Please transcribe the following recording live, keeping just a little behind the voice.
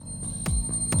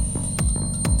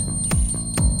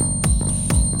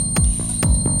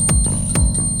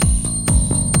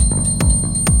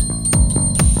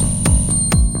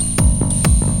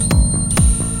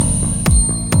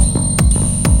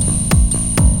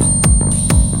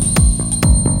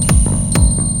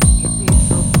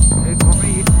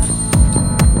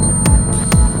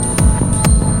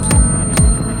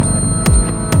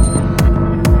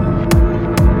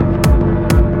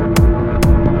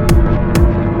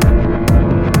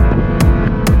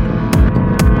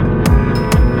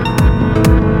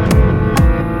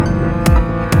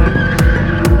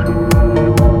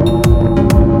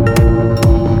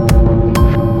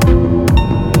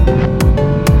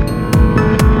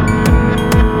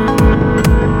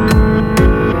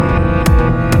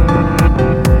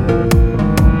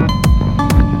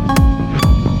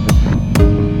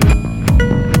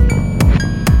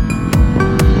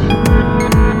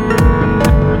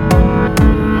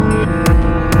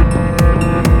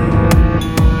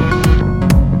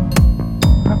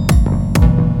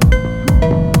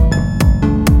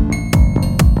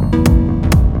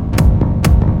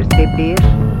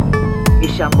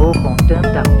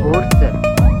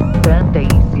tanta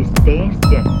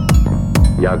insistência?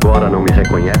 E agora não me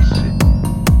reconhece?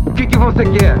 O que você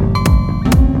quer?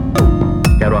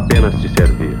 Quero apenas te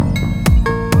servir.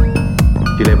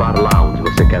 Te levar lá onde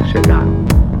você quer chegar.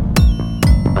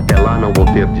 Até lá não vou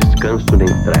ter descanso nem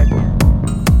trégua.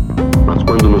 Mas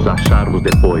quando nos acharmos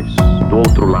depois, do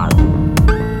outro lado,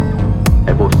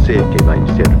 é você quem vai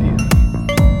me servir.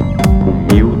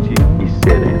 Humilde e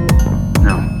sereno.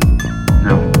 Não.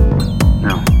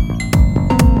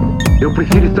 Eu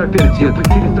prefiro estar perdido.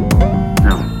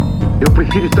 Não. Eu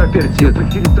prefiro estar perdido.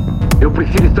 Eu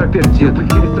prefiro estar perdido.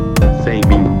 Sem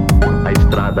mim, a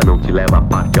estrada não te leva a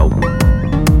parte alguma.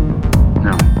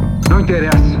 Não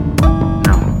interessa.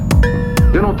 Não.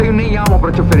 Eu não tenho nem alma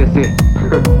para te oferecer.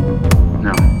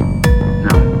 Não.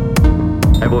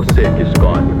 É você que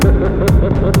escolhe.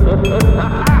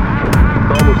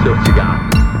 Toma o seu cigarro.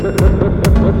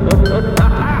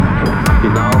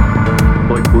 Afinal,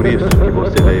 foi por isso que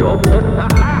você veio ao mundo.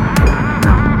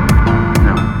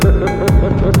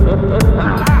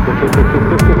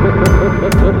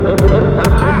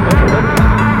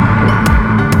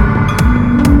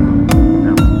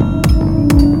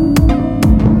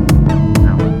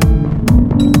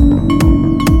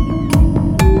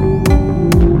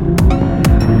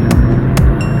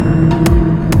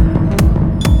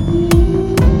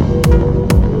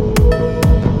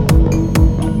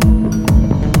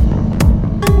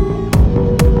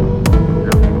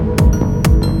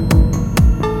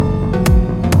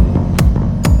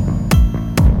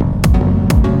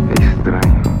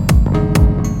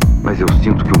 Mas eu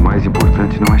sinto que o mais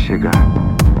importante não é chegar.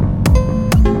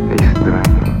 É estranho.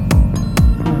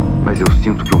 Mas eu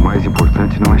sinto que o mais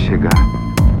importante não é chegar,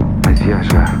 mas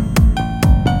viajar.